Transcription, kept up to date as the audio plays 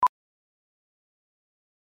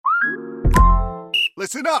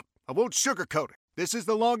Listen up. I won't sugarcoat it. This is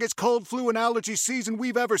the longest cold, flu, and allergy season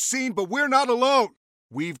we've ever seen, but we're not alone.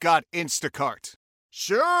 We've got Instacart.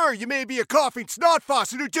 Sure, you may be a coughing snot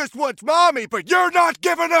faucet who just wants mommy, but you're not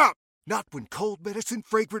giving up! Not when cold medicine,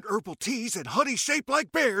 fragrant herbal teas, and honey shaped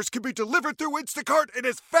like bears can be delivered through Instacart in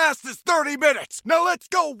as fast as 30 minutes! Now let's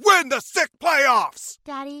go win the sick playoffs!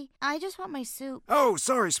 Daddy, I just want my soup. Oh,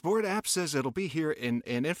 sorry, Sport. App says it'll be here in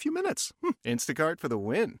a few minutes. Instacart for the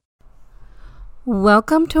win.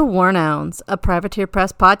 Welcome to War Nouns, a Privateer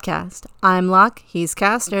Press podcast. I'm Locke, he's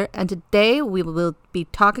Caster, and today we will be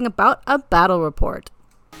talking about a battle report.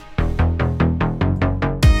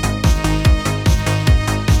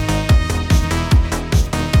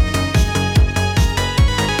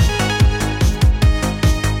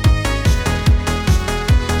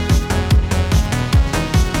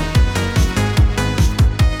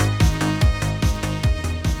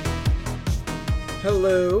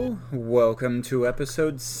 Hello, welcome to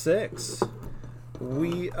episode 6.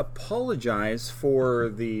 We apologize for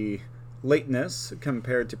the lateness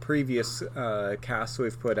compared to previous casts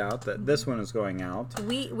we've put out, that this one is going out.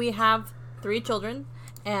 We have 3 children,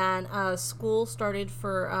 and school started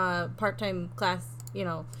for part-time class,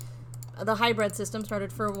 the hybrid system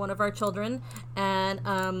started for one of our children,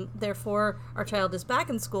 and therefore our child is back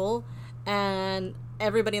in school, and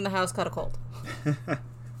everybody in the house caught a cold.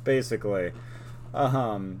 Basically.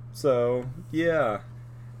 So yeah.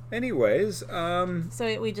 Anyways,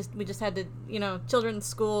 so we just had to, children's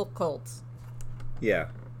school colds. Yeah.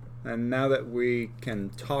 And now that we can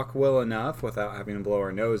talk well enough without having to blow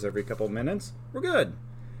our nose every couple of minutes, we're good.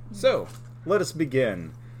 So, let us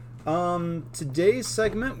begin. Today's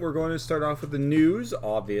segment, we're going to start off with the news,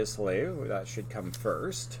 obviously. That should come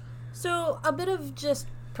first. So, a bit of just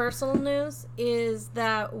personal news is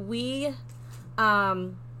that we,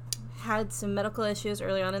 had some medical issues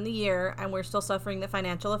early on in the year, and we're still suffering the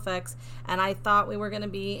financial effects, and I thought we were going to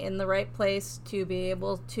be in the right place to be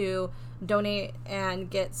able to donate and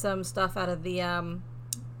get some stuff out of the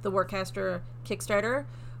Warcaster Kickstarter.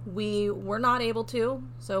 We were not able to,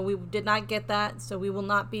 so we did not get that, so we will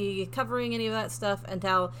not be covering any of that stuff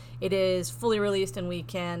until it is fully released and we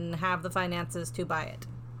can have the finances to buy it.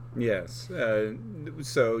 Yes.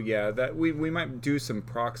 So yeah, that we might do some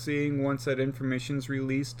proxying once that information's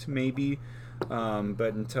released, maybe.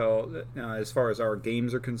 But until as far as our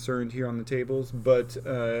games are concerned here on the tables, but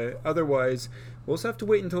otherwise we'll just have to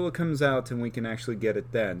wait until it comes out and we can actually get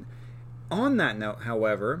it then. On that note,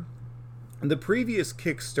 however, the previous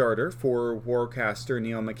Kickstarter for Warcaster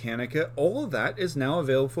Neo Mechanica, all of that is now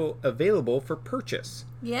available for purchase.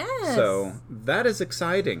 Yes. So that is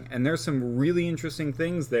exciting, and there's some really interesting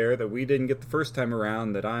things there that we didn't get the first time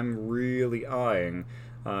around that I'm really eyeing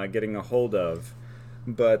getting a hold of.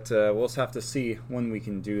 But we'll just have to see when we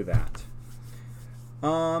can do that.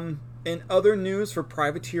 In other news for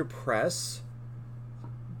Privateer Press,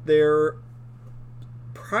 their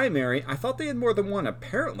primary, I thought they had more than one.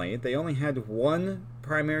 Apparently, they only had one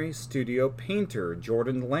primary studio painter,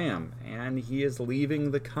 Jordan Lamb, and he is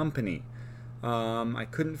leaving the company. I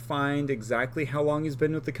couldn't find exactly how long he's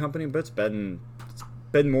been with the company, but it's been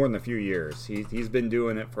more than a few years. He's been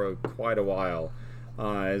doing it for quite a while.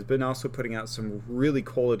 Has been also putting out some really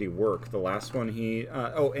quality work. The last one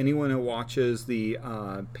anyone who watches the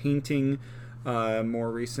painting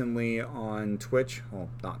more recently on Twitch, well,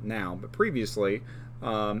 not now, but previously,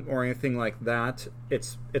 or anything like that,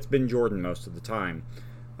 it's been Jordan most of the time.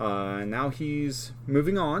 Now he's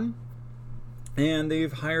moving on, and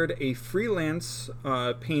they've hired a freelance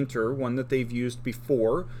painter, one that they've used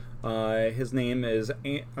before. His name is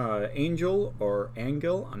Angel, or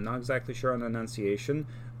Angel, I'm not exactly sure on the enunciation.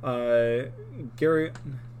 Geraldes,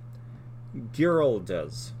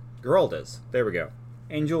 there we go.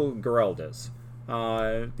 Angel Geraldes.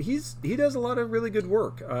 He does a lot of really good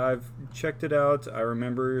work. I've checked it out. I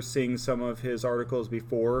remember seeing some of his articles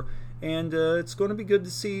before, and it's going to be good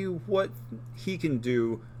to see what he can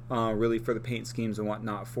do really for the paint schemes and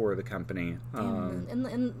whatnot for the company.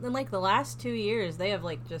 In like the last 2 years, they have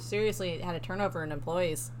just seriously had a turnover in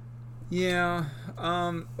employees. Yeah,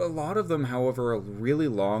 a lot of them, however, are really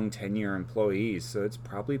long tenure employees, so it's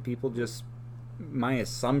probably people just, my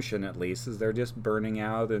assumption at least, is they're just burning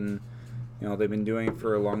out, and they've been doing it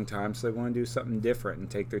for a long time, so they want to do something different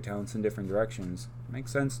and take their talents in different directions.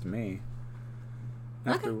 Makes sense to me.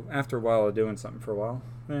 After a while of doing something for a while,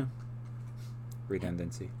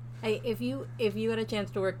 redundancy. Hey, if you had a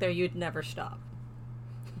chance to work there, you'd never stop.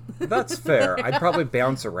 That's fair. I'd probably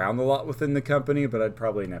bounce around a lot within the company, but I'd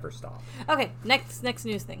probably never stop. Okay, next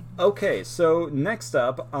news thing. Okay, so next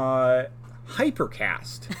up,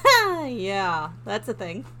 Hypercast. Yeah, that's a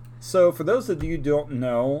thing. So, for those of you who don't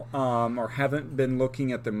know or haven't been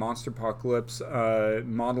looking at the Monster Apocalypse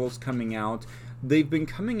models coming out, they've been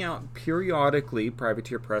coming out periodically,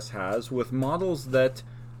 Privateer Press has, with models that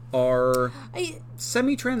are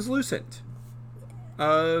semi-translucent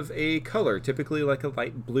of a color, typically like a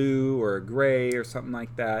light blue or a gray or something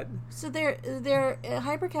like that. So they're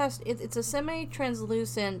Hypercast. It's a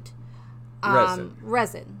semi-translucent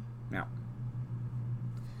resin. Yeah.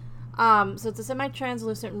 So it's a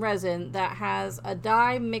semi-translucent resin that has a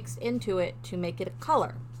dye mixed into it to make it a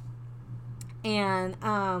color. And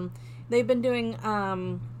they've been doing.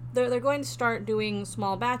 They're going to start doing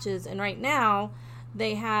small batches, and right now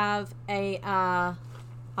they have a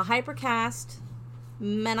Hypercast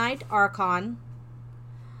Menite Archon,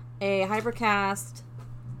 a Hypercast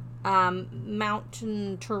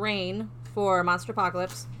Mountain Terrain for Monster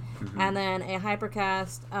Apocalypse, and then a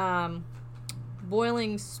Hypercast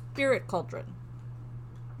Boiling Spirit Cauldron.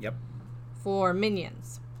 Yep. For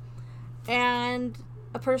Minions. And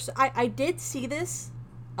a person, I did see this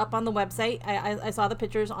up on the website. I saw the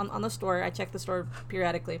pictures on the store. I checked the store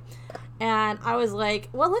periodically. And I was like,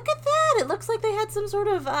 well, look at that. It looks like they had some sort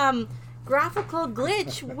of graphical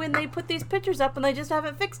glitch when they put these pictures up and they just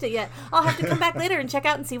haven't fixed it yet. I'll have to come back later and check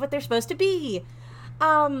out and see what they're supposed to be.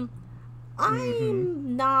 I'm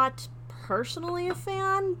not personally a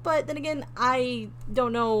fan, but then again, I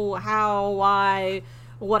don't know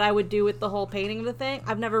what I would do with the whole painting of the thing.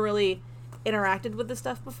 I've never really interacted with this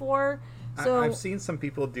stuff before. So I've seen some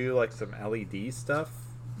people do like some LED stuff,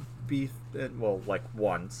 like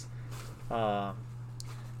once.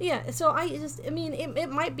 Yeah, so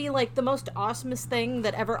it might be like the most awesomest thing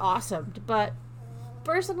that ever awesomed, but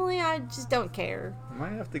personally, I just don't care. I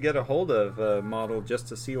might have to get a hold of a model just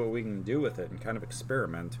to see what we can do with it and kind of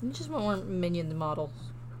experiment. You just want more Minion models.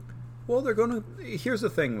 Well, here's the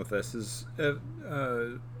thing with this is,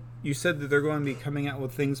 you said that they're going to be coming out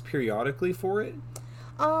with things periodically for it?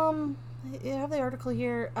 I have the article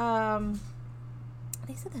here.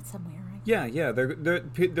 They said that somewhere, right? Yeah.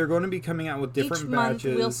 They're going to be coming out with different batches. Each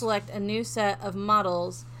month, we'll select a new set of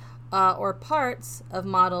models or parts of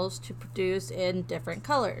models to produce in different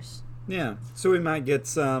colors. Yeah, so we might get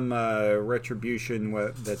some retribution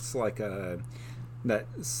that's like that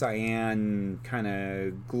cyan kind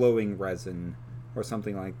of glowing resin or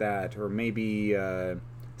something like that, or maybe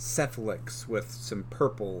Cephalix with some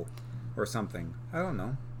purple or something. I don't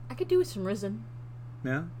know. I could do with some Risen.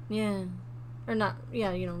 Yeah? Yeah. Or not,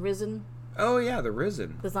 yeah, Risen. Oh, yeah, the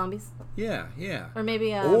Risen. The zombies. Yeah. Or maybe,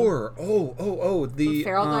 the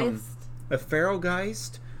Feralgeist. A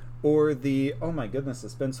Feralgeist, or the, oh my goodness,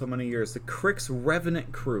 it's been so many years, the Crix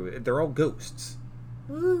Revenant crew. They're all ghosts.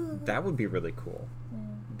 Ooh. That would be really cool. Yeah.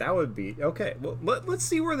 That would be, okay, well, let's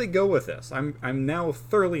see where they go with this. I'm now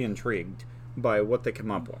thoroughly intrigued by what they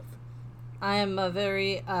come up with. I am a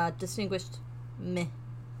very distinguished meh.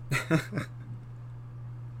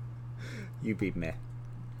 You be meh.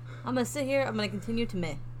 I'm going to sit here. I'm going to continue to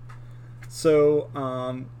meh. So,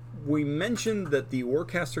 we mentioned that the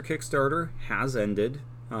Warcaster Kickstarter has ended.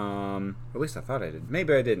 At least I thought I did.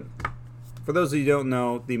 Maybe I didn't. For those of you who don't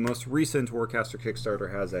know, the most recent Warcaster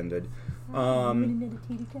Kickstarter has ended.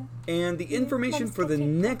 And the information for the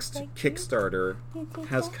next Kickstarter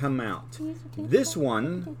has come out. This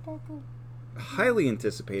one, highly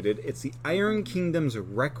anticipated, it's the Iron Kingdom's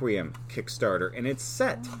Requiem Kickstarter, and it's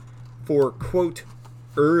set for, quote,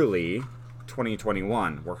 early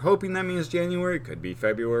 2021. We're hoping that means January, could be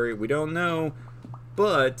February, we don't know,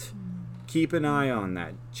 but keep an eye on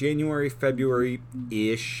that. January,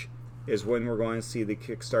 February-ish is when we're going to see the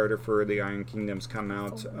Kickstarter for the Iron Kingdoms come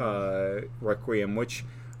out, Requiem, which,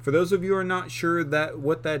 for those of you who are not sure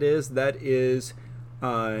what that is D&D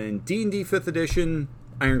 5th edition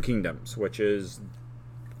Iron Kingdoms, which is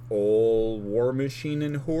old War Machine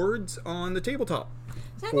and Hordes on the tabletop.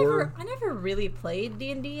 So I never really played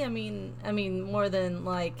D&D. I mean more than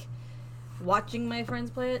like watching my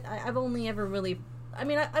friends play it. I've only ever really,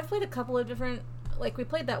 I've played a couple of different, like we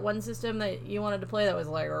played that one system that you wanted to play that was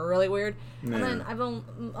like really weird. Yeah. And then I've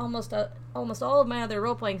almost all of my other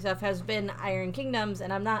role playing stuff has been Iron Kingdoms,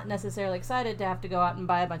 and I'm not necessarily excited to have to go out and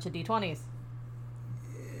buy a bunch of D20s.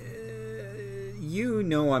 You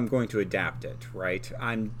know I'm going to adapt it, right?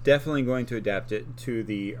 I'm definitely going to adapt it to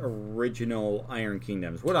the original Iron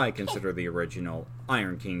Kingdoms, what I consider the original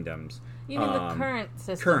Iron Kingdoms. You mean the current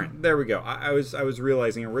system? Current, there we go. I was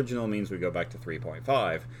realizing original means we go back to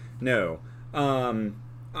 3.5. No.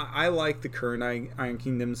 I like the current Iron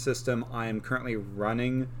Kingdom system. I am currently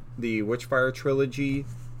running the Witchfire trilogy,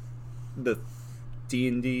 the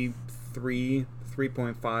D&D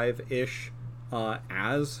 3.5-ish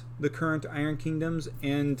as the current Iron Kingdoms,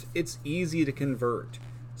 and it's easy to convert.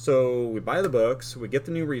 So we buy the books, we get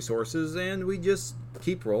the new resources, and we just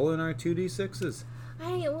keep rolling our 2d6s.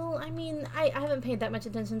 I haven't paid that much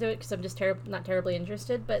attention to it because I'm just not terribly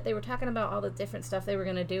interested. But they were talking about all the different stuff they were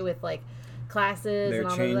going to do with like classes. They're and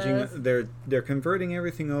all changing. of this. They're converting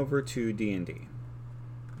everything over to D&D.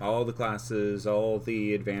 All the classes, all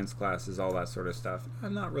the advanced classes, all that sort of stuff.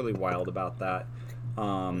 I'm not really wild about that.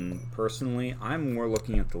 Personally, I'm more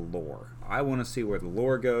looking at the lore. I want to see where the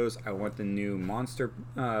lore goes. I want the new monster.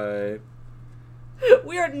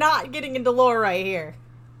 We are not getting into lore right here.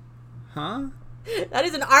 Huh? That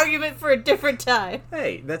is an argument for a different time.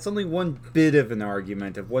 Hey, that's only one bit of an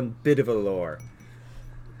argument of one bit of a lore.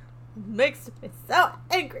 Makes me so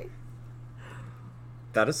angry.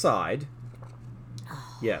 That aside,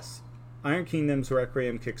 yes, Iron Kingdoms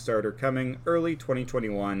Requiem Kickstarter coming early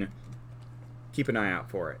 2021. Keep an eye out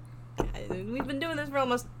for it. We've been doing this for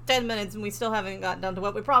almost 10 minutes and we still haven't gotten down to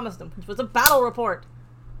what we promised them, which was a battle report.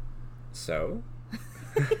 So?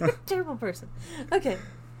 Terrible person. Okay.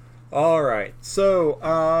 Alright, so,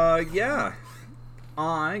 yeah.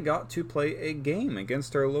 I got to play a game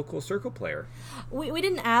against our local circle player. We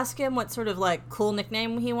didn't ask him what sort of, like, cool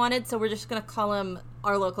nickname he wanted, so we're just going to call him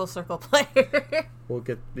our local circle player. We'll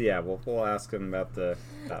ask him about that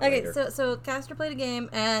okay, later. so Castor played a game,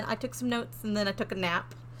 and I took some notes, and then I took a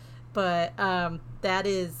nap. But, that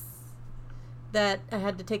I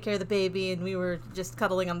had to take care of the baby, and we were just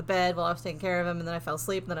cuddling on the bed while I was taking care of him, and then I fell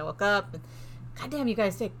asleep, and then I woke up, and goddamn, you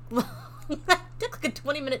guys take long. I took like a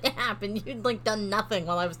 20-minute nap, and you'd like done nothing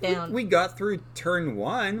while I was down. We got through turn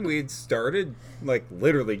 1. We'd started, like,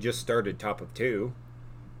 literally just started top of 2.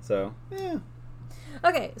 So, yeah.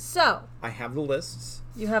 Okay, so. I have the lists.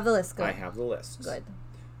 You have the list, good. I have the lists. Good.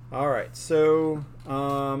 Alright, so,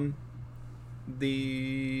 there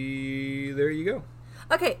you go.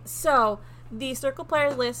 Okay, so, the circle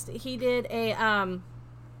player list, he did a,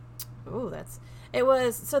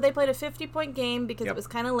 so they played a 50-point game because it was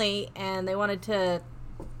kind of late, and they wanted to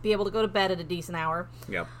be able to go to bed at a decent hour.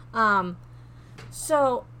 Yep.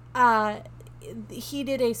 He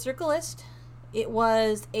did a circle list. It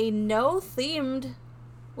was a no-themed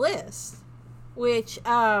list, which,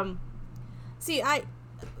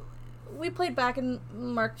 we played back in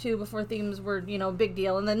Mark II before themes were, a big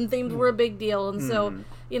deal, and then themes were a big deal, and so,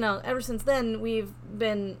 ever since then, we've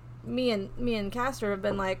been, me and Castor have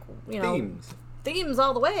been like, themes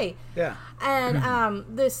all the way. Yeah. And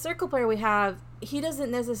this circle player we have, he doesn't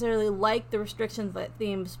necessarily like the restrictions that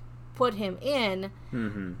themes put him in,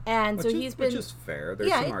 and which is fair.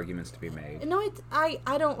 There's some arguments to be made. No, I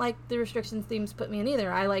don't like the restrictions themes put me in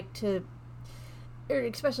either. I like to,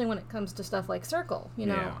 especially when it comes to stuff like Circle.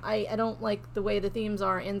 I don't like the way the themes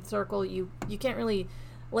are in Circle. You can't really,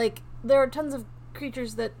 like, there are tons of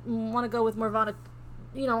creatures that want to go with Morvahna.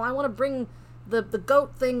 I want to bring the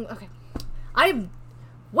goat thing. Okay, I'm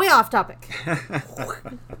way off topic.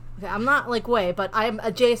 Okay, I'm not like way, but I'm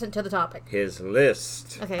adjacent to the topic. His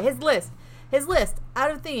list. Okay, his list. His list,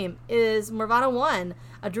 out of theme, is Morvahna 1,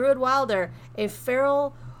 a Druid Wilder, a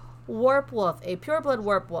Feral Warp Wolf, a Pureblood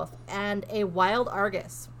Warp Wolf, and a Wild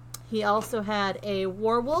Argus. He also had a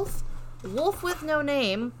Warwolf, Wolf with No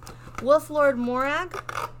Name, Wolf Lord Morag,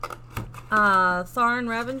 Tharn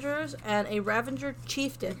Ravengers, and a Ravenger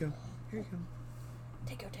Chieftain. Here you go.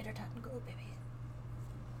 Take your tater tot and go, baby.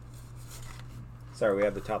 Sorry, we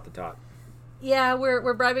have the top. Yeah,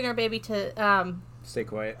 we're bribing our baby to stay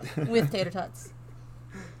quiet with tater tots.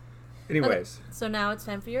 Anyways, okay, so now it's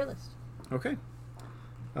time for your list. Okay.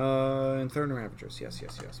 And Tharn Ravengers, yes,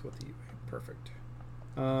 with the UA, perfect.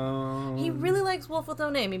 He really likes Wolf with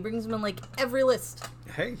No Name. He brings him in like every list.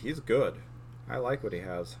 Hey, he's good. I like what he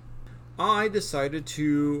has. I decided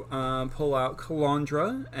to pull out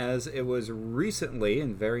Calandra, as it was recently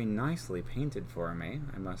and very nicely painted for me,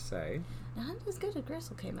 I must say. Not as good as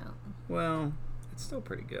Gristle came out. Well, it's still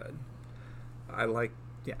pretty good.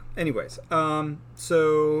 Anyways,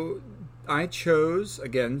 so I chose,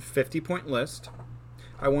 again, 50-point list.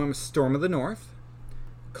 I went with Storm of the North,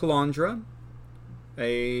 Calandra,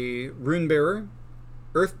 a Runebearer,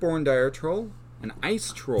 Earthborn Dire Troll, an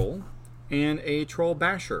Ice Troll, and a Troll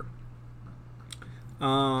Basher.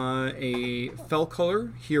 A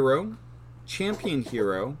Fellcolor hero, Champion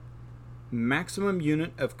hero, maximum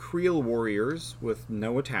unit of Creel warriors with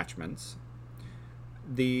no attachments,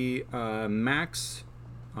 the max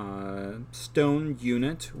stone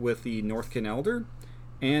unit with the Northkin Elder,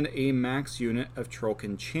 and a max unit of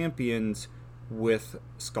Trollkin champions with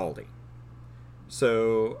Scaldy.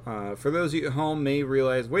 So, for those of you at home may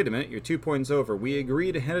realize, wait a minute, you're 2 points over. We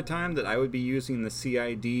agreed ahead of time that I would be using the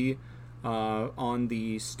CID on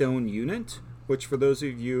the stone unit, which for those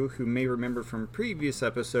of you who may remember from previous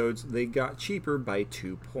episodes, they got cheaper by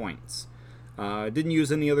 2 points. Didn't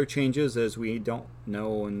use any other changes, as we don't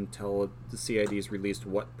know until the CID is released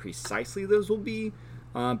what precisely those will be.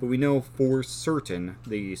 But we know for certain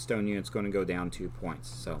the stone unit's going to go down 2 points,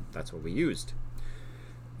 so that's what we used.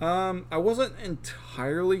 I wasn't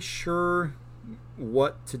entirely sure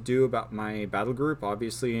what to do about my battle group.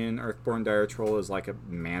 Obviously, an Earthborn Dire Troll is like a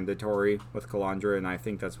mandatory with Calandra, and I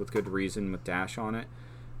think that's with good reason with Dash on it.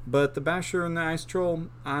 But the Basher and the Ice Troll,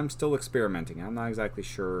 I'm still experimenting. I'm not exactly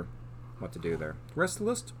sure what to do there. The rest of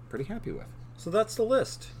the list, pretty happy with. So that's the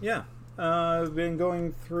list, yeah. I've been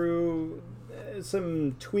going through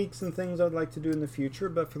some tweaks and things I'd like to do in the future,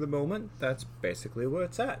 but for the moment, that's basically where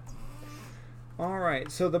it's at.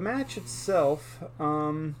 Alright, so the match itself,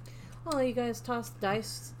 Well, you guys tossed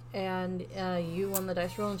dice, and you won the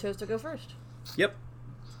dice roll and chose to go first. Yep,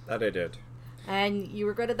 that I did. And you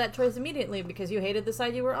regretted that choice immediately because you hated the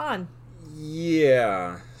side you were on.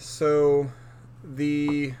 Yeah, so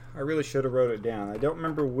I really should have wrote it down. I don't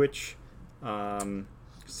remember which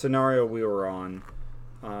scenario we were on.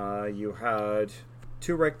 You had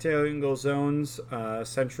 2 rectangle zones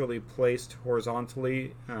centrally placed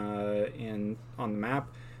horizontally on the map.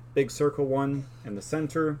 Big circle one in the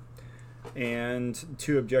center, and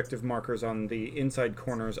 2 objective markers on the inside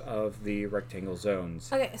corners of the rectangle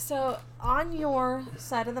zones. Okay, so on your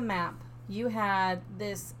side of the map, you had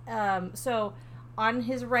this. So on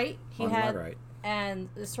his right, he had my right. And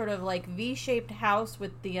this sort of like V-shaped house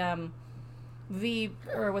with the V,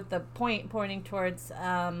 or with the point pointing towards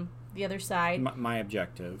the other side. My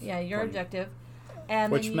objective. Yeah, your objective.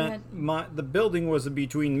 And which then meant the building was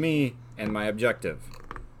between me and my objective.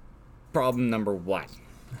 Problem number 1.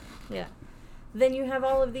 Yeah. Then you have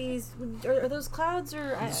all of these. Are those clouds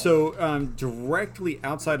or? So directly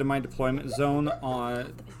outside of my deployment zone,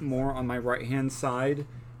 more on my right-hand side,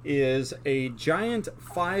 is a giant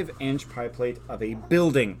 5-inch pie plate of a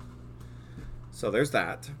building. So there's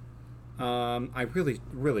that. I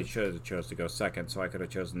really should have chose to go second, so I could have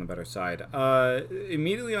chosen the better side.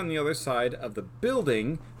 Immediately on the other side of the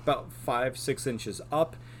building, about 5-6 inches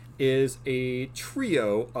up, is a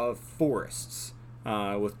trio of forests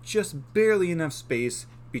with just barely enough space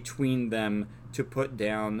between them to put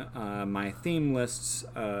down my theme list's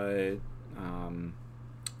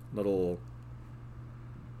little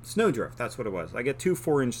snowdrift. That's what it was. I get 2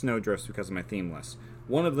 4-inch snowdrifts because of my theme list.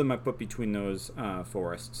 One of them I put between those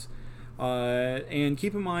forests. And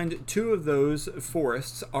keep in mind, 2 of those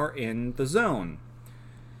forests are in the zone.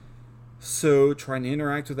 So trying to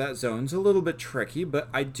interact with that zone is a little bit tricky, but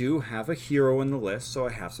I do have a hero in the list, so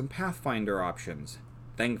I have some Pathfinder options,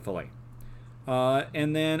 thankfully.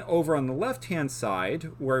 And then over on the left-hand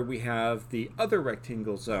side, where we have the other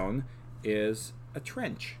rectangle zone, is a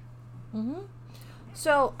trench. Mm-hmm.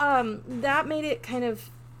 So that made it kind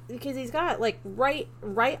of, because he's got like right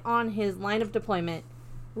on his line of deployment,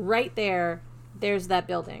 right there's that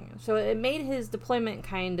building. So it made his deployment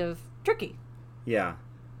kind of tricky. Yeah.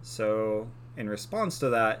 So in response to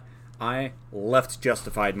that, I left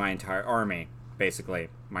justified my entire army, basically.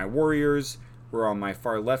 My warriors were on my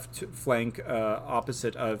far left flank,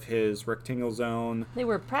 opposite of his rectangle zone. They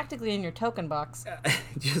were practically in your token box.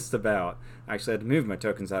 Just about. Actually, I had to move my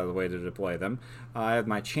tokens out of the way to deploy them. I have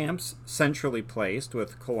my champs centrally placed,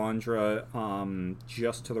 with Calandra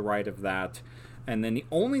just to the right of that. And then the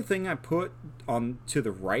only thing I put on to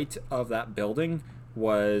the right of that building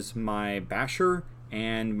was my Basher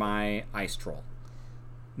and my Ice Troll.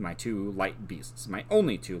 My 2 light beasts. My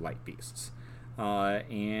only 2 light beasts.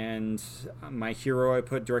 And my hero I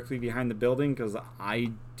put directly behind the building because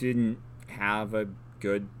I didn't have a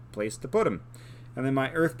good place to put him. And then my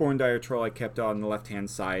Earthborn Dire Troll I kept on the left-hand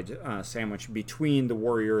side, sandwiched between the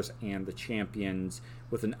warriors and the champions,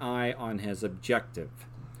 with an eye on his objective.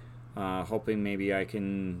 Hoping maybe I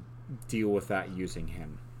can deal with that using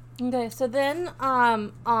him. Okay, so then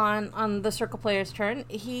on the circle player's turn,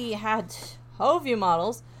 he had a few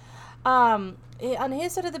models. On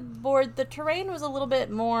his side of the board, the terrain was a little bit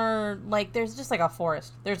more like there's just like a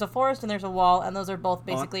forest. There's a forest and there's a wall, and those are both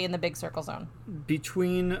basically in the big circle zone.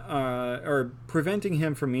 Between or preventing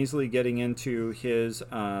him from easily getting into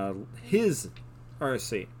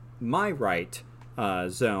my right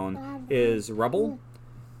zone is rubble,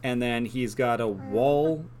 and then he's got a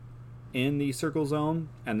wall in the circle zone,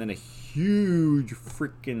 and then a huge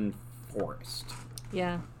freaking forest.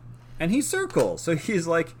 Yeah. And he circles, so he's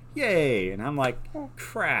like, yay, and I'm like,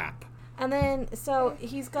 crap. And then, so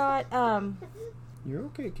he's got, You're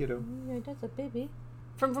okay, kiddo. Yeah, that's a baby.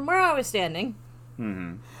 From where I was standing,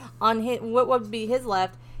 mm-hmm. on his, what would be his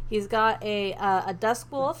left, He's got a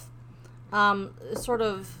dusk wolf, sort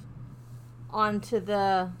of onto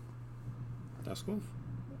the Dusk wolf?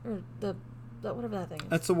 or the whatever that thing is.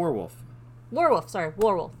 That's a werewolf. Werewolf, sorry,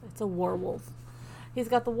 werewolf. It's a werewolf. He's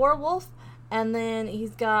got the werewolf, and then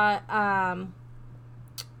he's got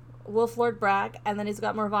Wolf Lord Bragg, and then he's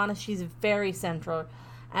got Morvahna. She's very central.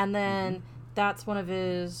 And then that's one of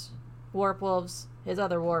his warp wolves, his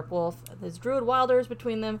other warp wolf. His Druid Wilders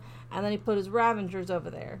between them, and then he put his Ravengers over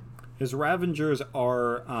there. His Ravengers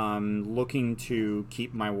are looking to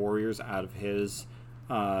keep my warriors out of his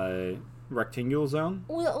rectangular zone.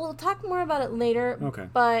 We'll talk more about it later. Okay.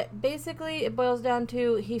 But basically, it boils down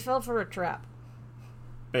to he fell for a trap.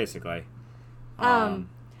 Basically. And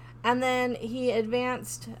then he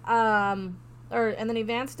advanced,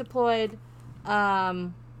 deployed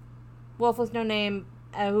Wolf with No Name,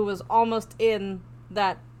 who was almost in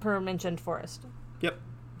that mentioned forest. Yep.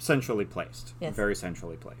 Centrally placed. Yes. Very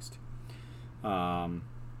centrally placed.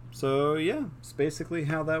 So, yeah, it's basically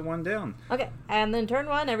how that went down. Okay, and then turn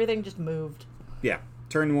 1, everything just moved. Yeah.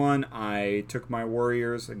 Turn 1, I took my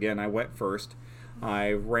warriors. Again, I went first.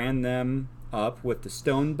 I ran them up with the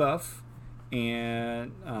stone buff,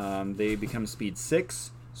 and they become speed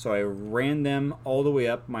 6. So I ran them all the way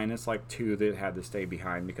up, minus like 2 that had to stay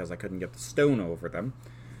behind because I couldn't get the stone over them.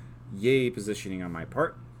 Yay, positioning on my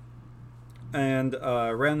part. And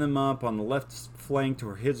ran them up on the left flank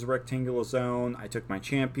toward his rectangular zone. I took my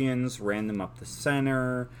champions, ran them up the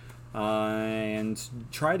center, and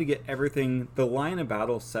tried to get everything, the line of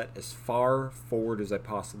battle set as far forward as I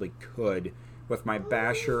possibly could, with my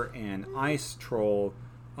Basher and Ice Troll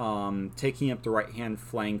taking up the right-hand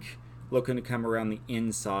flank, looking to come around the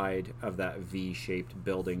inside of that V-shaped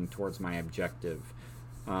building towards my objective.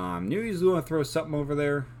 Knew he was going to throw something over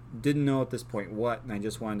there. Didn't know at this point what, and I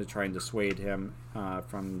just wanted to try and dissuade him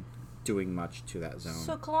from doing much to that zone.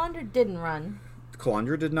 So Calandra didn't run.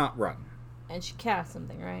 Calandra did not run. And she cast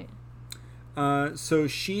something, right? So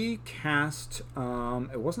she cast,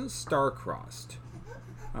 it wasn't Star-Crossed.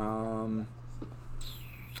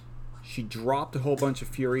 She dropped a whole bunch of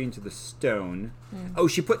Fury into the stone. Oh,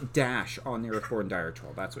 she put Dash on the Earthborn Dire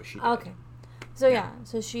Troll. That's what she did. Okay. So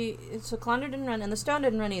so Calandra didn't run, and the stone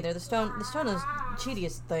didn't run either. The stone is the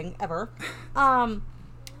cheatiest thing ever. And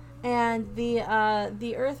the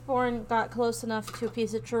Earthborn got close enough to a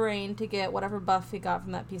piece of terrain to get whatever buff he got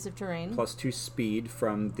from that piece of terrain. Plus 2 speed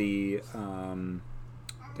from the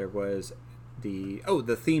there was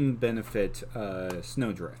the theme benefit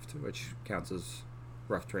Snowdrift, which counts as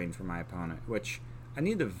rough terrain for my opponent, which I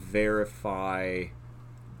need to verify.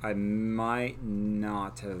 I might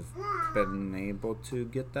not have been able to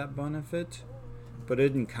get that benefit, but it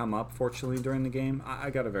didn't come up, fortunately, during the game. I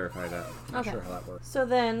gotta verify that. I'm not sure how that works. So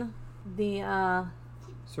then the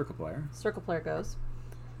Circle player goes,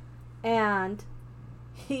 and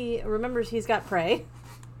he remembers he's got prey.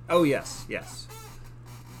 Oh yes.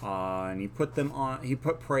 And he put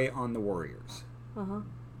prey on the warriors.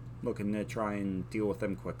 Looking to try and deal with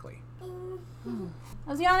them quickly. I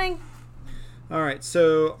was yawning. Alright,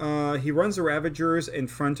 so he runs the Ravagers in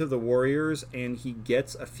front of the warriors, and he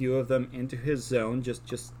gets a few of them into his zone,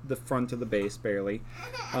 just the front of the base, barely.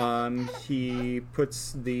 He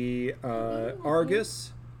puts the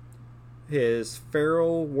Argus, his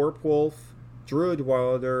Feral Warpwolf, Druid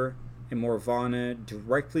Wilder, and Morvahna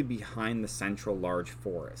directly behind the central large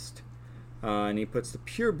forest. And he puts the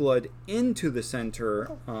Pureblood into the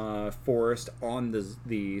center forest on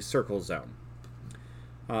the circle zone.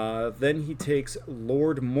 Then he takes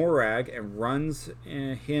Lord Morag and runs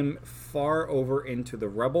him far over into the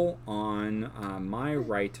rubble on my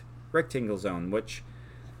right rectangle zone, which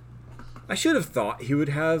I should have thought he would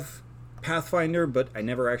have Pathfinder, but I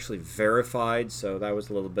never actually verified, so that was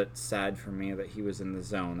a little bit sad for me that he was in the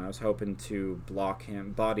zone. I was hoping to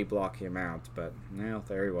body block him out, but well,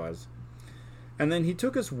 there he was. And then he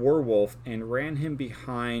took his Werewolf and ran him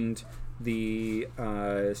behind the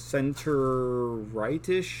center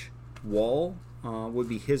right-ish wall, would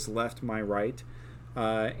be his left, my right,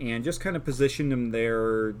 and just kind of positioned him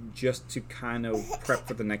there just to kind of prep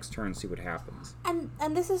for the next turn, see what happens.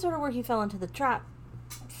 And this is sort of where he fell into the trap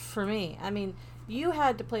for me. I mean, you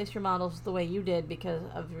had to place your models the way you did because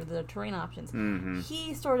of the terrain options. Mm-hmm.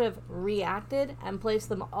 He sort of reacted and placed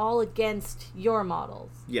them all against your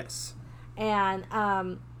models. Yes. And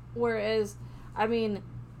whereas, I mean,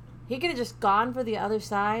 he could have just gone for the other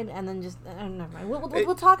side and then just never mind.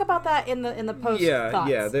 We'll talk about that in the post. Thoughts.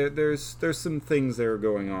 Yeah. There's some things that are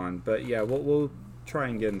going on, but yeah, we'll try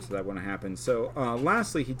and get into that when it happens. So,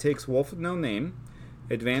 lastly, he takes Wolf with No Name,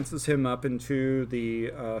 advances him up into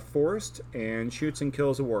the forest, and shoots and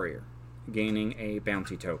kills a warrior. gaining a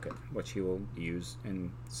bounty token, which he will use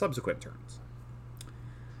in subsequent turns.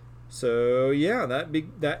 So yeah,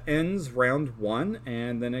 that ends round 1,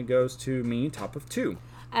 and then it goes to me, top of 2.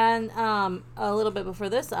 And a little bit before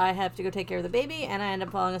this, I have to go take care of the baby, and I end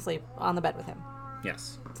up falling asleep on the bed with him.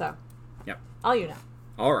 Yes. So. Yep. All you know.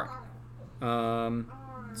 All right.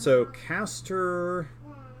 So caster.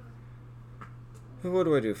 What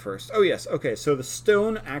do I do first? Oh yes. Okay. So the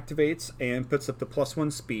stone activates and puts up the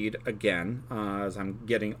 +1 speed again, as I'm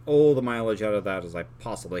getting all the mileage out of that as I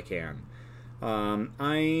possibly can.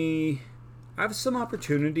 I have some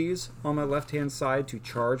opportunities on my left-hand side to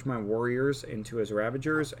charge my warriors into his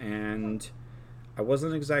Ravagers, and I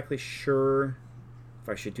wasn't exactly sure if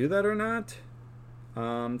I should do that or not.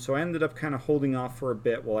 So I ended up kind of holding off for a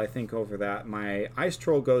bit while I think over that. My Ice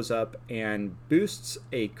Troll goes up and boosts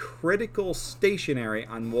a critical stationary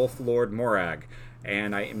on Wolf Lord Morag,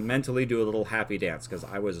 and I mentally do a little happy dance because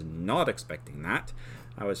I was not expecting that.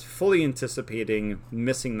 I was fully anticipating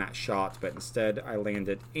missing that shot, but instead I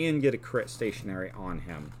landed and get a crit stationary on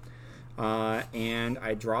him. And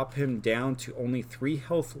I drop him down to only 3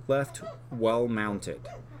 health left, well mounted.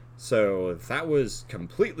 So that was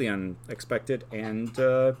completely unexpected and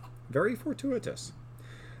very fortuitous.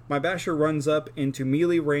 My Basher runs up into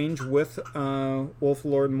melee range with Wolf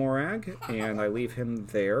Lord Morag, and I leave him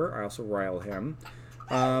there. I also rile him.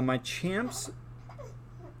 My champs,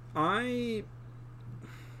 I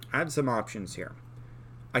have some options here.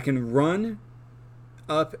 I can run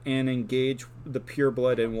up and engage the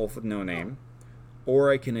Pureblood and Wolf with No Name,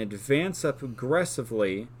 or I can advance up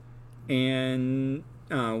aggressively and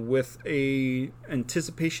with a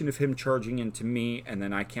anticipation of him charging into me, and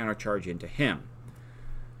then I countercharge into him.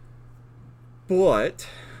 But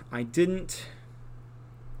I didn't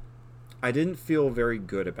feel very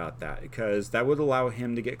good about that, because that would allow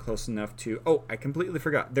him to get close enough to... Oh, I completely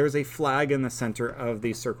forgot. There's a flag in the center of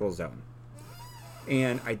the circle zone.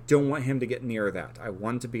 And I don't want him to get near that. I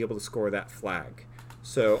want to be able to score that flag.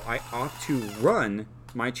 So I opt to run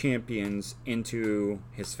my champions into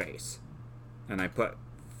his face. And I put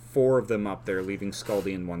 4 of them up there, leaving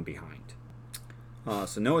Scaldy and 1 behind.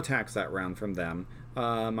 So no attacks that round from them.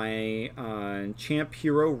 My champ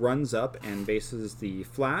hero runs up and bases the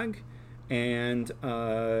flag. And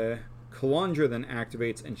Calandra then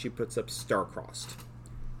activates, and she puts up Star-Crossed.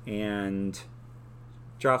 And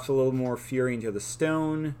drops a little more fury into the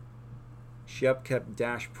stone. She upkept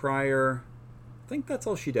Dash Prior. I think that's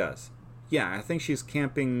all she does. Yeah, I think she's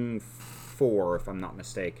camping 4, if I'm not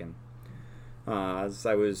mistaken.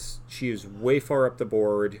 She was way far up the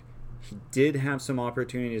board. He did have some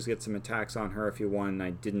opportunities to get some attacks on her if he won.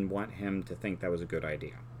 I didn't want him to think that was a good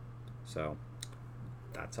idea. So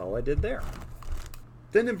that's all I did there.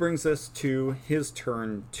 Then it brings us to his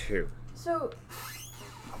turn 2. So,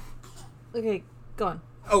 okay, go on.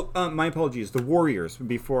 Oh, my apologies. The Warriors,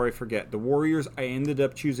 before I forget. The Warriors, I ended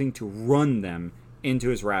up choosing to run them into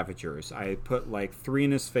his Ravagers. I put like 3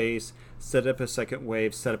 in his face, set up a second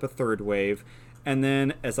wave, set up a third wave, and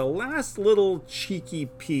then as a last little cheeky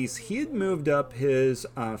piece, he had moved up his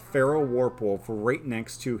Feral Warpwolf right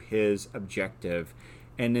next to his objective,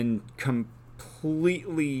 and in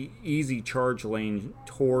completely easy charge lane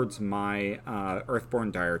towards my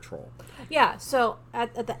Earthborn Dire Troll. Yeah, so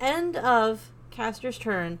at the end of Caster's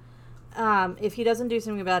turn, if he doesn't do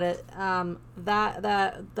something about it, that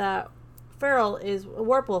Feral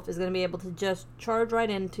Warpwolf is going to be able to just charge right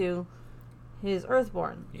into his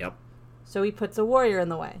Earthborn. Yep. So he puts a warrior in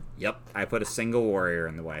the way. Yep, I put a single warrior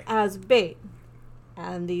in the way. As bait.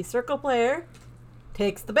 And the circle player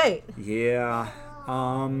takes the bait. Yeah.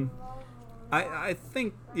 I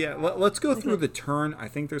think, yeah, let's go through the turn. I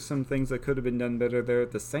think there's some things that could have been done better there.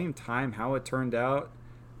 At the same time, how it turned out,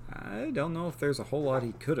 I don't know if there's a whole lot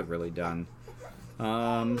he could have really done.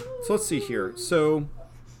 So let's see here. So,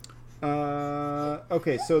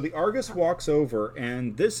 okay, so the Argus walks over,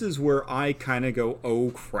 and this is where I kind of go,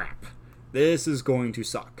 oh crap. This is going to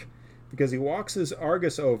suck. Because he walks his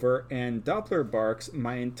Argus over and Doppler barks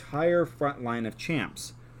my entire front line of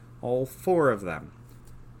champs. All 4 of them.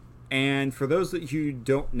 And for those that you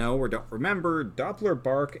don't know or don't remember, Doppler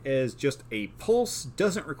bark is just a pulse,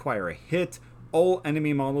 doesn't require a hit. All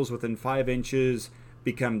enemy models within 5 inches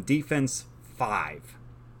become defense 5.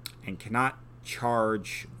 And cannot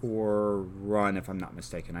charge or run, if I'm not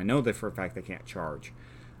mistaken. I know that for a fact they can't charge.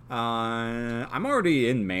 I'm already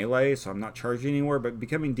in melee, so I'm not charging anywhere, but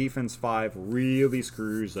becoming defense 5 really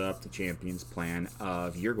screws up the champion's plan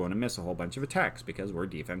of you're going to miss a whole bunch of attacks because we're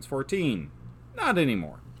defense 14. Not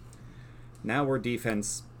anymore. Now we're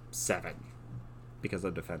defense 7 because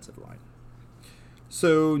of defensive line.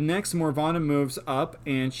 So next, Morvahna moves up,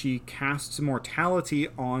 and she casts Mortality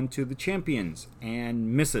onto the champions,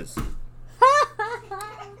 and misses.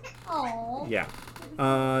 Oh. Yeah.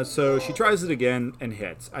 So she tries it again and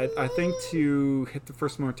hits. I think to hit the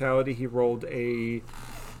first Mortality, he rolled a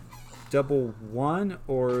double 1,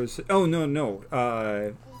 or is it, oh, no.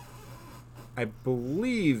 I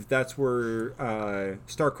believe that's where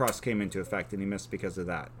Starcross came into effect, and he missed because of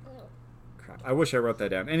that. Crap. I wish I wrote that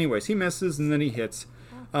down. Anyways, he misses, and then he hits.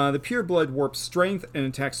 The Pure Blood warps strength and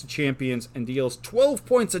attacks the champions and deals 12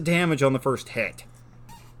 points of damage on the first hit.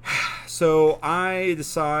 So I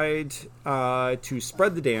decide to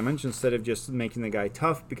spread the damage instead of just making the guy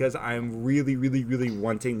tough, because I'm really, really, really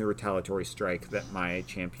wanting the retaliatory strike that my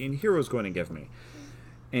champion hero is going to give me.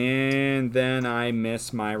 And then I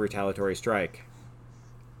miss my retaliatory strike,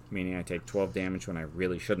 meaning I take 12 damage when I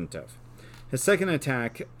really shouldn't have. His second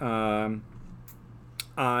attack,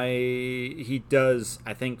 he does,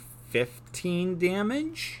 I think, 15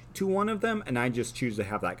 damage to one of them, and I just choose to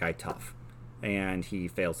have that guy tough. And he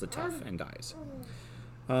fails the tough and dies.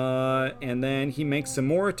 And then he makes some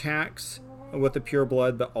more attacks with the Pure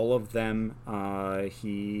Blood, but all of them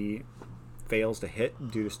he fails to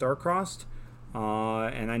hit due to Starcrossed.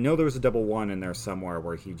 And I know there was a double 1 in there somewhere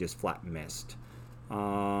where he just flat missed.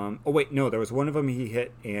 Oh wait, no, there was one of them he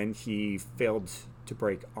hit and he failed to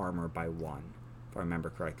break armor by 1, if I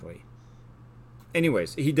remember correctly.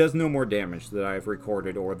 Anyways, he does no more damage that I've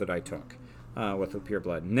recorded or that I took with the Pure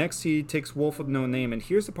Blood. Next, he takes Wolf with No Name, and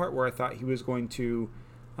here's the part where I thought he was going to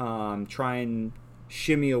try and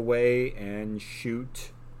shimmy away and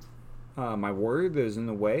shoot my warrior that is in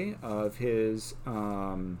the way of his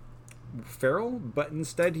feral, but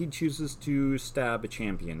instead he chooses to stab a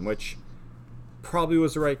champion, which probably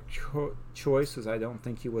was the right choice, as I don't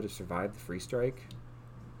think he would have survived the free strike.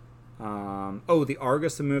 The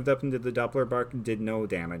Argus that moved up and did the Doppler bark did no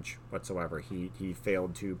damage whatsoever. He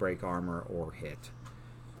failed to break armor or hit.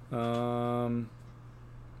 And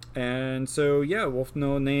so, yeah, Wolf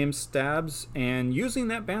No Name stabs, and using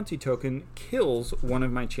that bounty token, kills one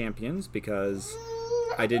of my champions, because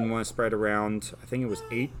I didn't want to spread around, I think it was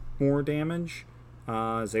 8 more damage,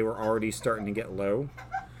 as they were already starting to get low.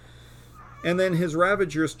 And then his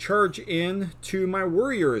Ravagers charge in to my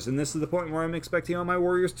warriors, and this is the point where I'm expecting all my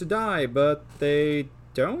warriors to die, but they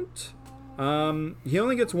don't. He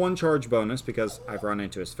only gets 1 charge bonus because I've run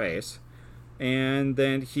into his face. And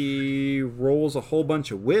then he rolls a whole bunch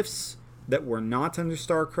of whiffs that were not under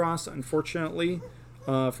Starcross, unfortunately,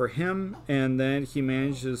 for him. And then he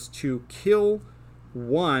manages to kill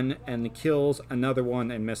 1 and kills another 1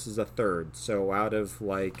 and misses a 3rd. So out of,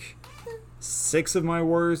 6 of my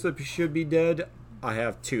warriors that should be dead, I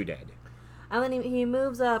have 2 dead. And then he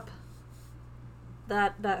moves up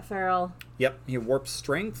that feral. Yep, he warps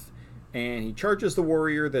strength, and he charges the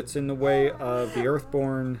warrior that's in the way of the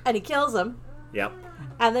Earthborn. And he kills him. Yep.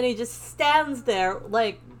 And then he just stands there,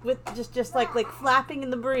 with just flapping in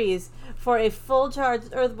the breeze for a full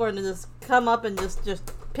charged Earthborn to just come up and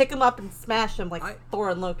just pick him up and smash him like Thor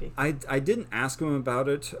and Loki. I didn't ask him about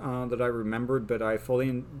it that I remembered, but I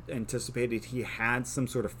fully anticipated he had some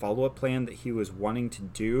sort of follow-up plan that he was wanting to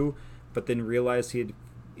do, but then realized he had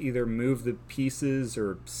either moved the pieces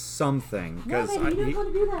or something. No, baby, you didn't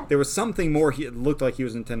want to do that. There was something more it looked like he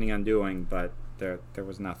was intending on doing, but there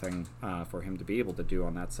was nothing for him to be able to do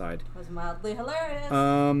on that side. It was mildly hilarious.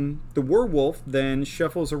 The werewolf then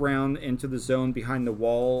shuffles around into the zone behind the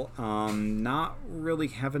wall, not really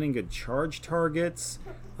having any good charge targets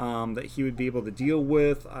that he would be able to deal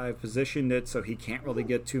with. I've positioned it so he can't really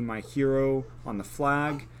get to my hero on the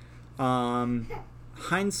flag.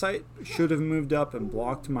 Hindsight should have moved up and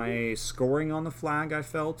blocked my scoring on the flag, I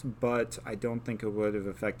felt, but I don't think it would have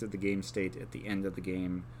affected the game state at the end of the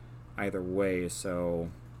game either way, so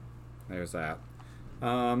there's that.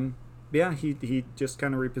 Yeah, he just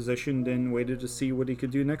kind of repositioned and waited to see what he could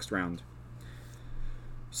do next round.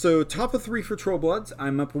 So top of 3 for Trollbloods.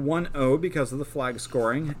 I'm up 1-0 because of the flag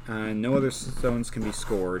scoring. No other zones can be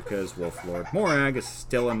scored because Wolf Lord Morag is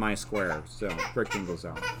still in my square, so rectangle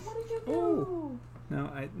zone. What did you do? Oh no,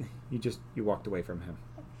 you walked away from him.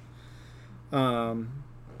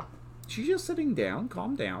 She's just sitting down.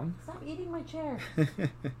 Calm down. Stop eating my chair.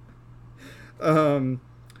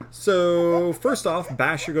 So first off,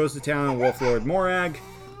 Basher goes to town on Wolf Lord Morag,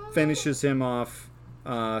 finishes him off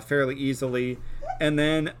fairly easily, and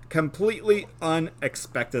then completely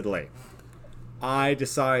unexpectedly, I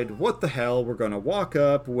decide, what the hell, we're going to walk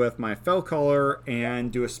up with my Fell Color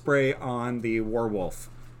and do a spray on the werewolf.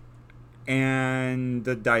 And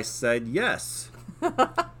the dice said yes.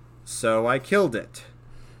 So I killed it.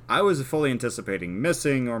 I was fully anticipating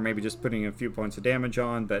missing or maybe just putting a few points of damage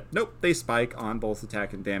on, but nope, they spike on both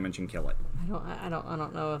attack and damage and kill it. I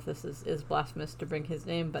don't know if this is blasphemous to bring his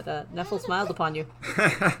name, but Neffel smiled upon you.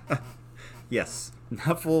 Yes,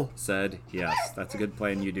 Neffel said yes. That's a good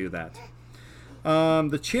plan. You do that.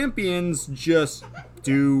 The champions just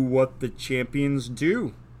do what the champions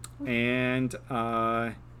do, and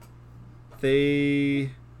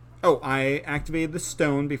they. Oh, I activated the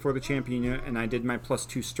stone before the champion unit, and I did my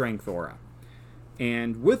 +2 strength aura.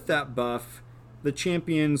 And with that buff, the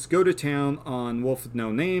champions go to town on Wolf with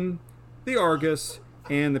No Name, the Argus,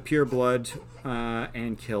 and the Pure Blood,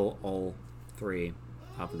 and kill all 3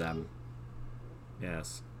 of them.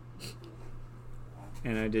 Yes.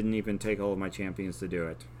 And I didn't even take all of my champions to do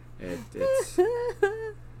it. It's...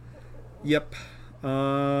 Yep.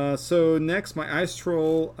 So next, my Ice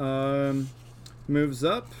Troll moves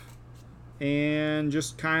up and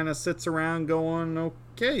just kind of sits around going,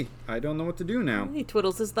 okay, I don't know what to do now. He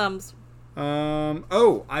twiddles his thumbs.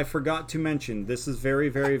 Oh, I forgot to mention, this is very,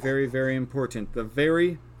 very, very, very important. The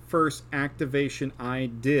very first activation I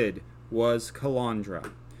did was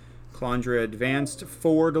Calandra. Calandra advanced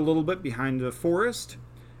forward a little bit behind the forest,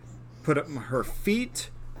 put up her feet,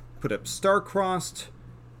 put up Star-Crossed,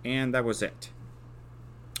 and that was it.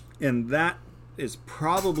 And that is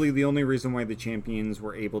probably the only reason why the champions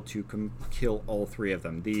were able to kill all 3 of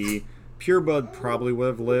them. The Pure Blood probably would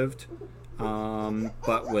have lived,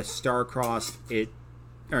 but with Star-Crossed,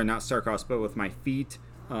 not Star-Crossed, but with my feet,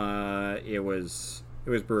 it was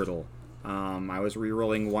brutal. I was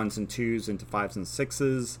rerolling 1s and 2s into 5s and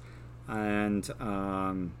 6s,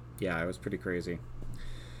 and yeah, it was pretty crazy.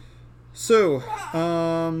 So,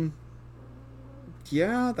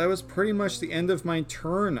 yeah, that was pretty much the end of my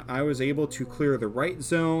turn. I was able to clear the right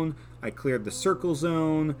zone. I cleared the circle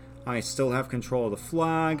zone. I still have control of the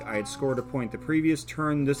flag. I had scored a point the previous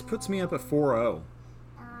turn. This puts me up at 4-0.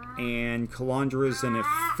 And Calandra is in a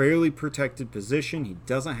fairly protected position. He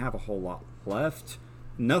doesn't have a whole lot left.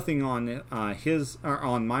 Nothing on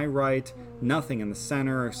on my right. Nothing in the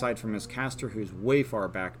center, aside from his caster, who's way far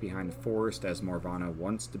back behind the forest, as Morvahna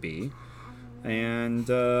wants to be. And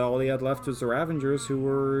all he had left was the Ravengers, who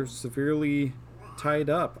were severely tied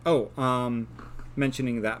up. Oh,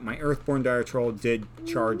 mentioning that my Earthborn Dire Troll did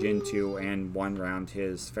charge into and one round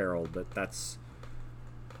his Feral, but that's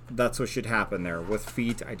what should happen there. With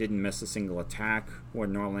feet, I didn't miss a single attack,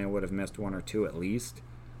 when normally I would have missed 1 or 2 at least.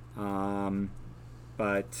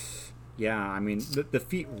 But yeah, I mean, the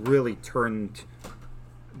feet really turned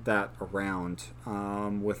that around.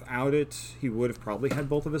 Without it, he would have probably had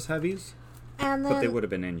both of his heavies. And then, but they would have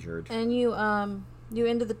been injured. And you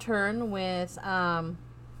ended the turn with 4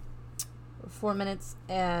 minutes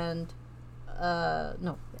and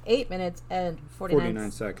 8 minutes and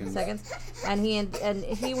 49 seconds. And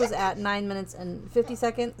he was at 9 minutes and 50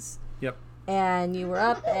 seconds. Yep. And you were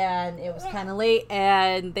up, and it was kind of late,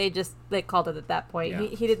 and they called it at that point. Yeah.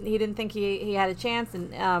 He didn't think he had a chance,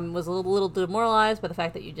 and was a little demoralized by the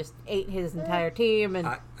fact that you just ate his entire team. And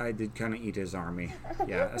I did kind of eat his army.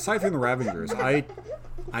 Yeah. Aside from the Ravengers,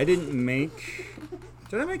 I didn't make.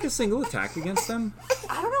 Did I make a single attack against them?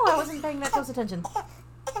 I don't know. I wasn't paying that close attention.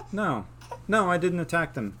 No, I didn't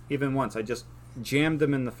attack them even once. I just jammed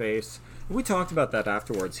them in the face. We talked about that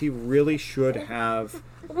afterwards. He really should have.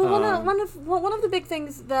 Well, one of the big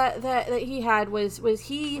things that he had was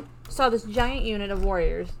he saw this giant unit of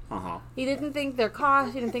warriors. He didn't think their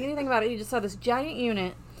cost. He didn't think anything about it. He just saw this giant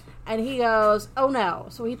unit, and he goes, "Oh no!"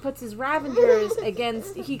 So he puts his Ravengers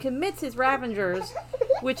against. He commits his Ravengers,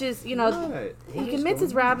 which is he commits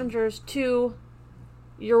his Ravengers to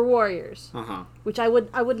your warriors. Which I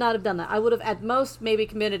would not have done that. I would have at most maybe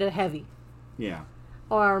committed a heavy. Yeah.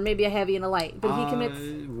 Or maybe a heavy and a light. But he commits...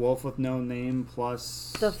 Wolf with No Name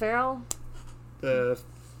plus... The Feral? The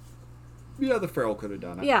Feral could have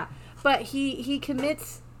done it. Yeah, but he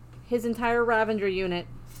commits his entire Ravenger unit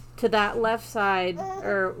to that left side,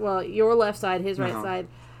 or, well, your left side, his right side.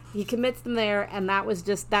 He commits them there, and that was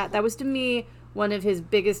just... That was, to me, one of his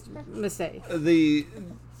biggest mistakes.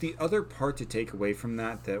 The other part to take away from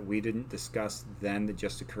that we didn't discuss then that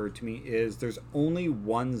just occurred to me is there's only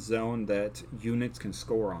one zone that units can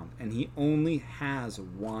score on, and he only has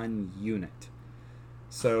 1 unit.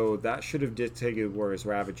 So that should have dictated where his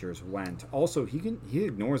Ravagers went. Also, he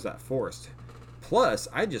ignores that forest. Plus,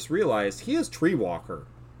 I just realized he has Tree Walker.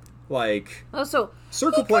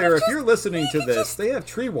 Circle player, if you're listening to this, they have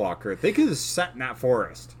Tree Walker. They could have sat in that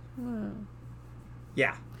forest.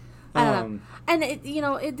 Yeah. I don't know. And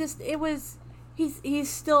he's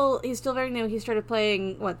still very new. He started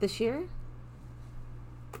playing this year?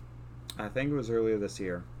 I think it was earlier this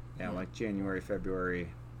year. Yeah, like January,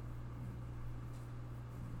 February.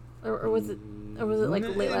 or was it like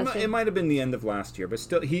late last year? It might have been the end of last year, but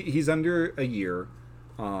still, he's under a year,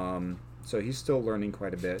 so he's still learning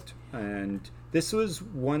quite a bit. And this was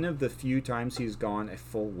one of the few times he's gone a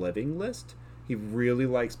full living list. He really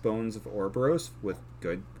likes Bones of Ouroboros, with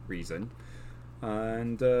good reason.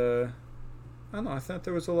 And I don't know, I thought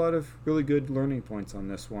there was a lot of really good learning points on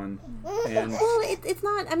this one. And well, it's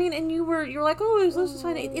not. I mean, and you're like, oh, this is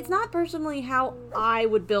fine. It's not personally how I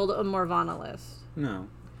would build a Morvahna list. No.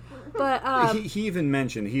 But he even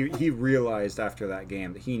mentioned he realized after that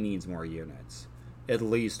game that he needs more units, at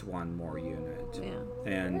least one more unit. Yeah.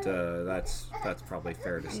 And that's probably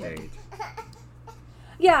fair to state.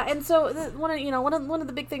 Yeah, and so one of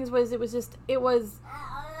the big things was I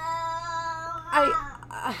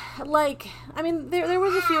mean there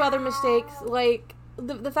was a few other mistakes, like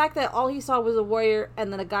the fact that all he saw was a warrior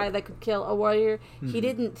and then a guy that could kill a warrior. Mm-hmm. He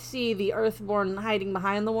didn't see the Earthborn hiding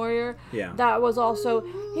behind the warrior. Yeah. That was also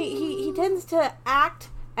he tends to act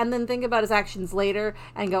and then think about his actions later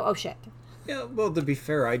and go, oh shit. Yeah, well, to be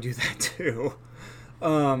fair, I do that too.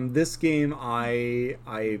 This game I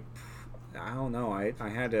don't know. I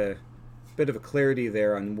had a bit of a clarity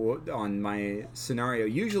there on my scenario.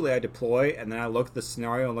 Usually I deploy and then I look at the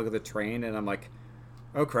scenario and look at the train and I'm like,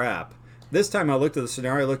 oh crap. This time I looked at the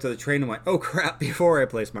scenario, looked at the train and went, oh crap, before I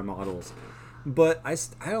placed my models. But I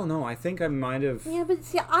don't know. I think I might have... Yeah, but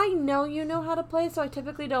see, I know you know how to play, so I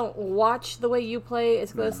typically don't watch the way you play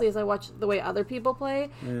as closely as I watch the way other people play.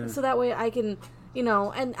 Yeah. So that way I can...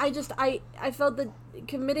 and I felt that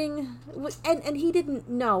committing, and he didn't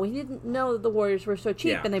know that the warriors were so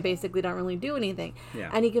cheap and they basically don't really do anything. Yeah.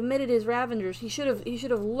 And he committed his Ravengers. He should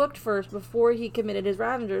have looked first before he committed his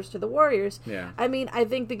Ravengers to the warriors. Yeah. I mean, I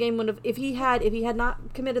think the game would have, if he had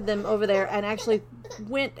not committed them over there and actually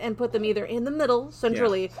went and put them either in the middle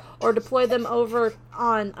centrally or deployed them over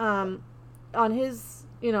on his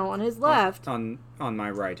on his left. On my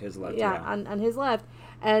right, his left. Yeah, on his left.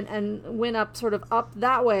 And went up sort of up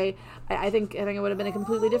that way, I think it would have been a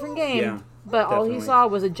completely different game. Yeah, but definitely. all he saw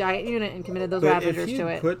was a giant unit and committed those Ravagers to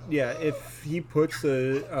it. If he puts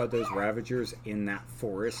those Ravagers in that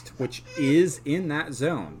forest, which is in that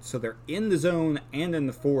zone, so they're in the zone and in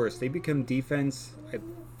the forest, they become defense at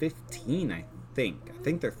 15, I think. I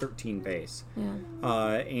think they're 13 base.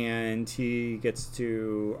 Yeah. And he gets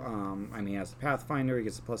to, he has the Pathfinder, he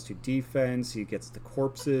gets the +2 defense, he gets the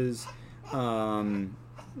corpses.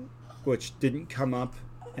 Which didn't come up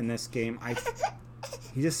in this game.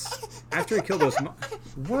 He just, after he killed those...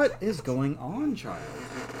 What is going on, child?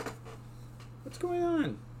 What's going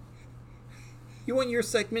on? You want your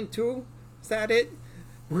segment too? Is that it?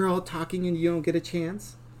 We're all talking and you don't get a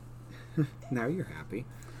chance? Now you're happy.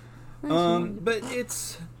 But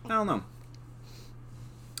it's... I don't know.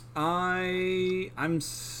 I'm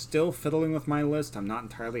still fiddling with my list. I'm not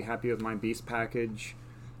entirely happy with my beast package.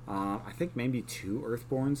 I think maybe 2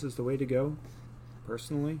 Earthborns is the way to go,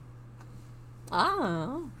 personally.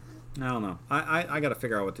 Oh. I don't know. I got to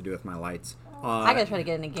figure out what to do with my lights. I got to try to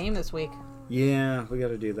get in a game this week. Yeah, we got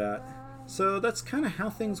to do that. So that's kind of how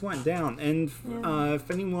things went down. And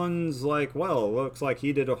if anyone's like, well, looks like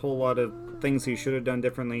he did a whole lot of things he should have done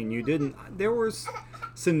differently and you didn't, there was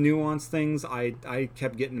some nuanced things. I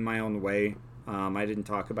kept getting in my own way. I didn't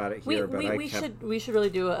talk about it here, we should really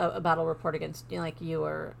do a battle report against you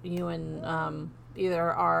and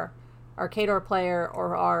either our Kador player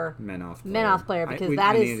or our Menoth player because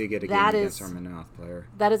I need to get a game against our Menoth player.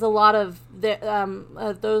 That is a lot of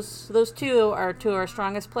those two are two of our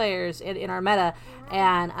strongest players in our meta,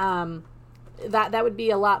 and that would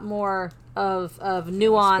be a lot more of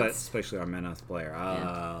nuance, especially our Menoth player.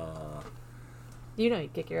 You know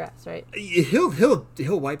he'd kick your ass, right?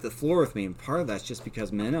 He'll wipe the floor with me, and part of that's just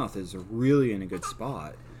because Menoth is really in a good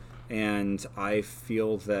spot. And I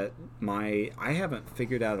feel that I haven't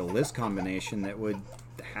figured out a list combination that would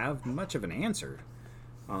have much of an answer,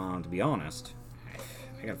 to be honest.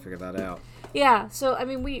 I gotta figure that out. Yeah, so I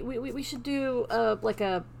mean we should do a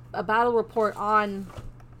battle report on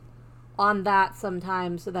that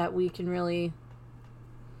sometime so that we can really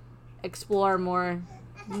explore more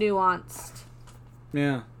nuanced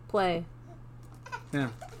play. Yeah.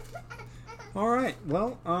 All right.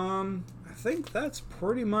 Well, I think that's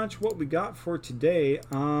pretty much what we got for today.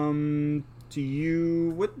 Do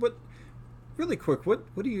you what really quick? What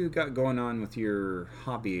do you got going on with your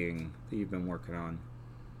hobbying that you've been working on?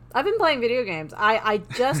 I've been playing video games. I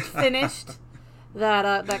just finished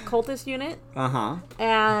that cultist unit.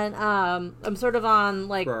 And I'm sort of on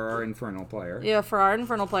for our infernal player. Yeah, for our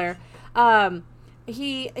infernal player.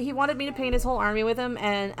 he wanted me to paint his whole army with him,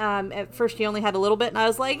 and at first he only had a little bit, and I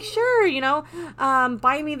was like, sure,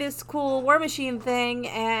 buy me this cool war machine thing,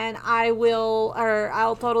 and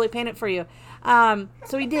I'll totally paint it for you.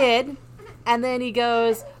 So he did, and then he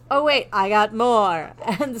goes, oh wait, I got more,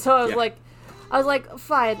 and so I was like,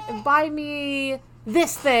 fine, buy me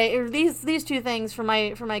this thing or these two things for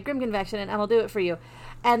my Grim Convection, and I'll do it for you,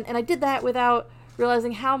 and I did that without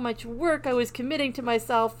realizing how much work I was committing to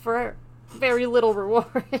myself for very little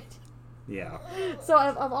reward. Yeah. So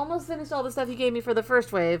I've almost finished all the stuff you gave me for the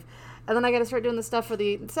first wave, and then I got to start doing the stuff for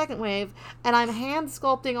the second wave, and I'm hand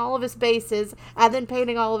sculpting all of his bases and then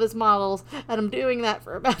painting all of his models, and I'm doing that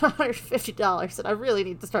for about $150, and I really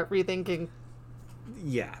need to start rethinking.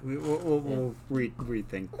 Yeah, we'll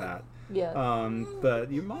rethink that. Yeah.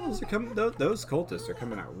 But your models are coming. Those cultists are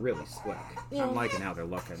coming out really slick. Yeah. I'm liking how they're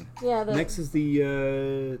looking. Yeah. Next is the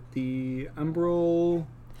Umbral.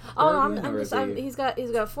 Oh, he's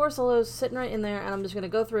got 4 solos sitting right in there, and I'm just gonna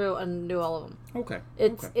go through and do all of them. Okay.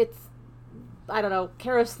 It's I don't know,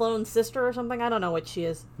 Kara Sloane's sister or something. I don't know what she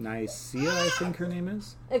is. Nicaea, I think her name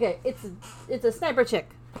is. Okay, it's a sniper chick.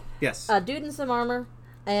 Yes. A dude in some armor,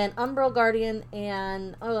 an Umbral Guardian,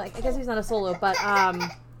 and I guess he's not a solo, but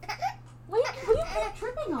what are you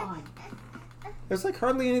tripping on? There's like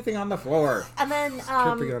hardly anything on the floor. And then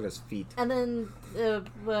tripping on his feet. And then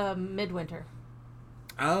Midwinter.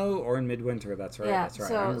 Oh, or in Midwinter. That's right. Yeah, that's right.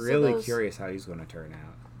 so- I'm so really those- curious how he's going to turn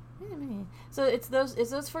out. So it's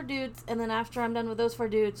those 4 dudes, and then after I'm done with those 4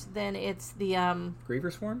 dudes, then it's the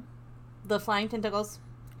Griever Swarm. the flying tentacles,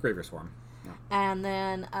 Griever Swarm. Yeah. and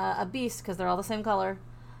then a beast because they're all the same color,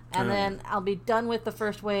 and Oh. then I'll be done with the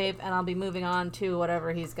first wave, and I'll be moving on to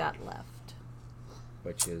whatever he's got left.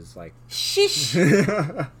 Which is like. Shish!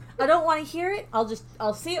 I don't want to hear it.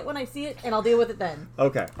 I'll see it when I see it, and I'll deal with it then.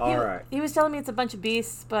 Okay. All right. He was telling me it's a bunch of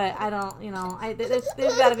beasts, but I don't.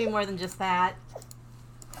 There's got to be more than just that.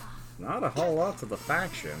 Not a whole lot to the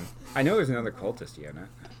faction. I know there's another cultist unit.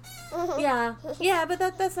 Yeah, but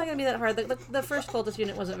that's not gonna be that hard. The first cultist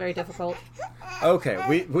unit wasn't very difficult.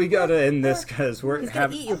 Okay, we gotta end this because we're He's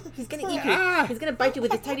gonna eat you. He's gonna eat you. He's gonna bite you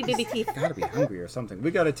with his tiny baby teeth. Gotta be hungry or something. We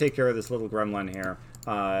gotta take care of this little gremlin here.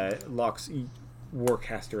 Locke's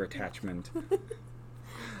Warcaster attachment.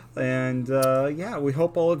 And yeah, we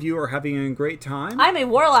hope all of you are having a great time. I'm a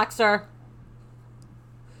warlock, sir.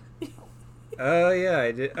 Oh yeah,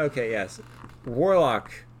 I did. Okay, yes,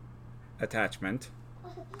 Warlock attachment.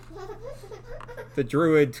 The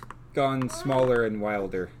druid gone smaller and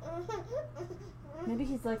wilder. Maybe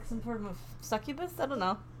he's like some form of succubus. I don't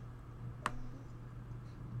know.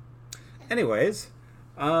 Anyways,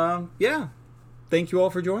 yeah, thank you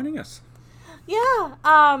all for joining us. Yeah.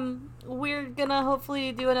 We're gonna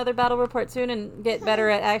hopefully do another battle report soon and get better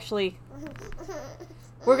at actually.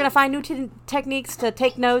 We're gonna find new techniques to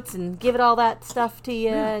take notes and give it all that stuff to you,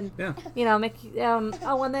 and make. And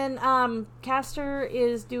then Caster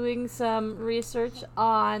is doing some research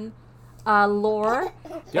on lore,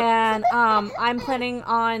 and I'm planning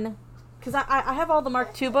on because I have all the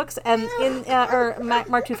Mark II books and or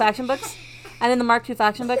Mark II faction books, and in the Mark II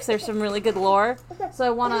faction books there's some really good lore. So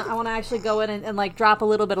I wanna actually go in and like drop a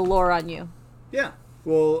little bit of lore on you. Yeah,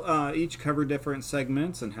 we'll each cover different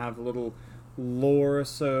segments and have little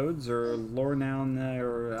lore-sodes or lore noun,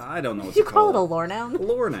 or I don't know what you to call it. A lore noun?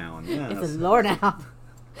 Lore noun, yes. It's a lore noun.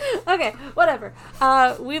 Okay, whatever.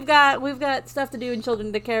 We've got stuff to do and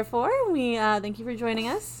children to care for. We thank you for joining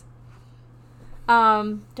us.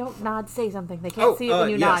 Don't nod, say something. They can't see it when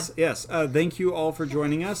you nod. Yes. Thank you all for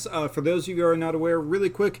joining us. For those of you who are not aware, really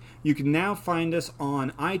quick, you can now find us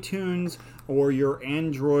on iTunes or your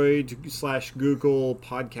Android/Google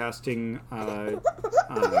podcasting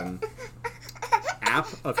app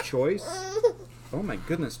of choice. Oh my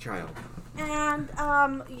goodness, child. And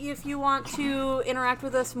if you want to interact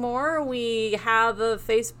with us more, we have a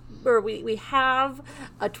we have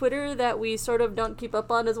a Twitter that we sort of don't keep up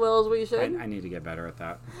on as well as we should. I need to get better at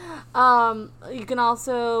that. You can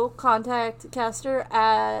also contact Caster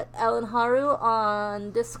at Alan Haru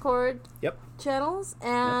on Discord channels,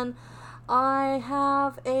 and I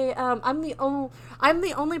have a I'm the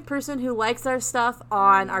only person who likes our stuff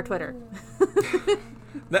on our Twitter.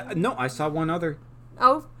 No, I saw one other.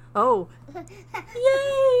 Oh.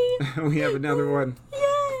 Yay! We have another one.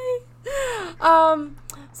 Yay!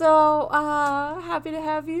 So happy to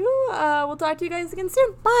have you. We'll talk to you guys again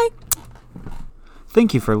soon. Bye!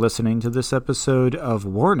 Thank you for listening to this episode of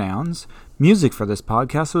War Nouns. Music for this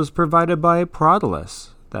podcast was provided by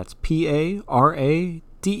Prodolus. That's Paradelous.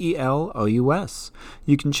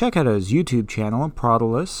 You can check out his YouTube channel,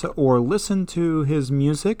 Prodolus, or listen to his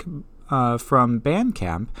music from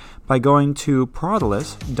Bandcamp by going to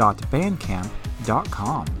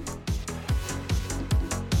prodalis.bandcamp.com.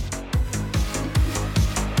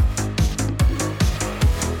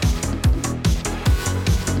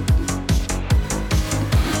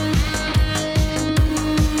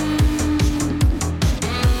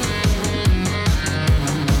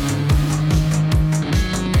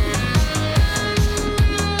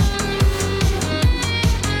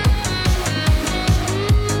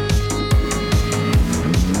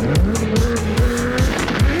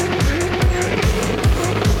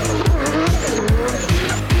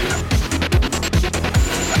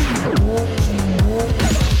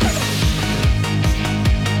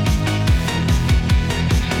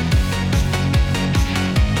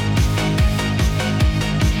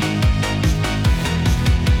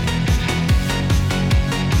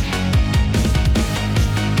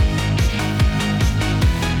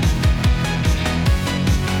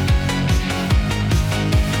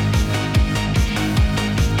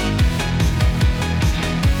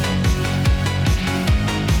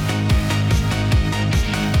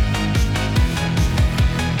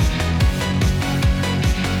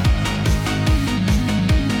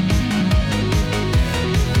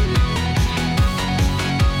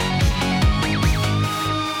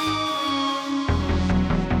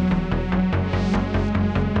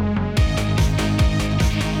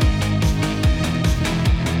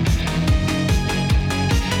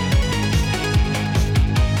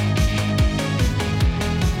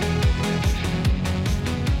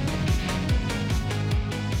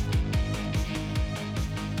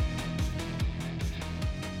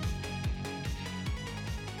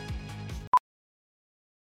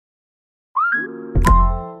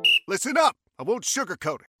 Listen up. I won't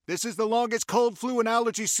sugarcoat it. This is the longest cold, flu, and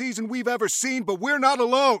allergy season we've ever seen, but we're not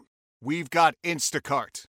alone. We've got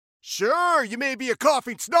Instacart. Sure, you may be a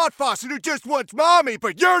coughing snot faucet who just wants mommy,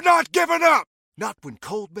 but you're not giving up! Not when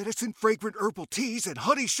cold medicine, fragrant herbal teas, and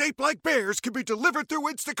honey shaped like bears can be delivered through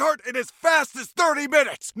Instacart in as fast as 30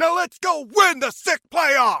 minutes. Now let's go win the sick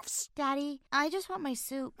playoffs! Daddy, I just want my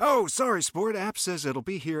soup. Oh, sorry, Sport. App says it'll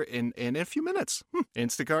be here in a few minutes.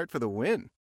 Instacart for the win.